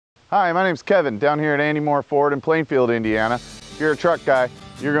Hi, my name's Kevin, down here at Andy Mohr Ford in Plainfield, Indiana. If you're a truck guy,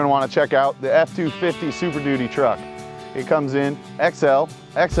 you're going to want to check out the F250 Super Duty truck. It comes in XL,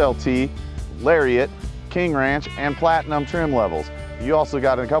 XLT, Lariat, King Ranch, and Platinum trim levels. You also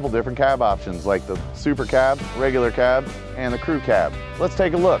got a couple different cab options like the Super Cab, Regular Cab, and the Crew Cab. Let's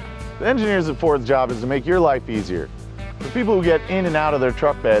take a look. The engineers at Ford's job is to make your life easier. For people who get in and out of their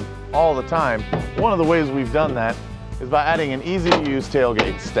truck bed all the time, one of the ways we've done that is by adding an easy-to-use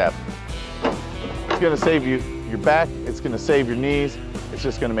tailgate step. It's going to save you your back, it's going to save your knees, it's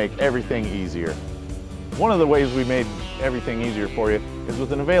just going to make everything easier. One of the ways we made everything easier for you is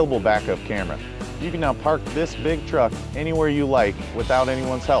with an available backup camera. You can now park this big truck anywhere you like without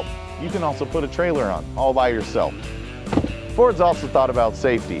anyone's help. You can also put a trailer on all by yourself. Ford's also thought about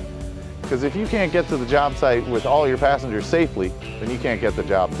safety, because if you can't get to the job site with all your passengers safely, then you can't get the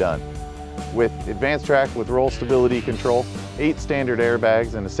job done. With Advanced Track with roll stability control, 8 standard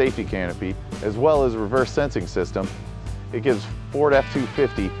airbags and a safety canopy, as well as a reverse sensing system, it gives Ford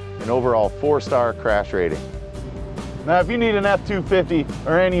F250 an overall 4-star crash rating. Now if you need an F250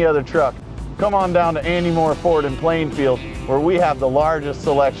 or any other truck, come on down to Andy Mohr Ford in Plainfield, where we have the largest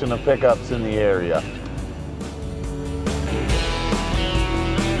selection of pickups in the area.